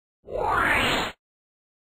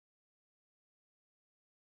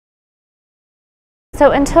So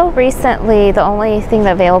until recently, the only thing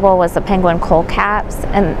available was the Penguin cold caps,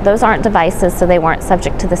 and those aren't devices, so they weren't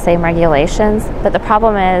subject to the same regulations. But the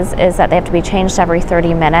problem is that they have to be changed every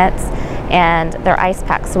 30 minutes, and they're ice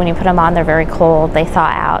packs, so when you put them on, they're very cold, they thaw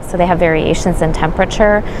out, so they have variations in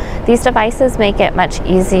temperature. These devices make it much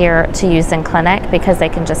easier to use in clinic because they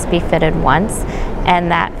can just be fitted once, and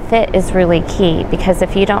that fit is really key, because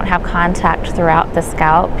if you don't have contact throughout the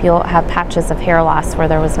scalp, you'll have patches of hair loss where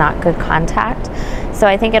there was not good contact. So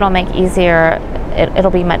I think it'll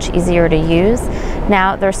be much easier to use.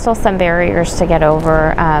 Now, there's still some barriers to get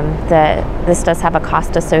over. This does have a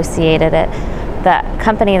cost associated. The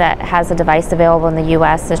company that has a device available in the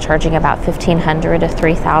US is charging about $1,500 to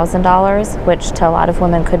 $3,000, which to a lot of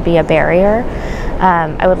women could be a barrier.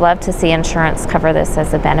 I would love to see insurance cover this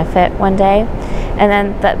as a benefit one day. And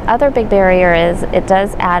then the other big barrier is it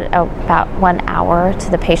does add about 1 hour to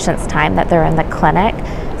the patient's time that they're in the clinic.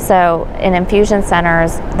 So in infusion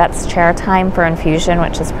centers, that's chair time for infusion,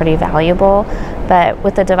 which is pretty valuable. But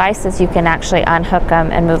with the devices, you can actually unhook them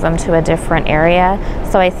and move them to a different area.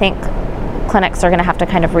 So I think clinics are going to have to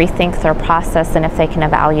kind of rethink their process, and if they can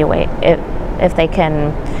evaluate it, if they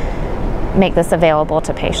can make this available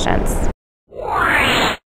to patients.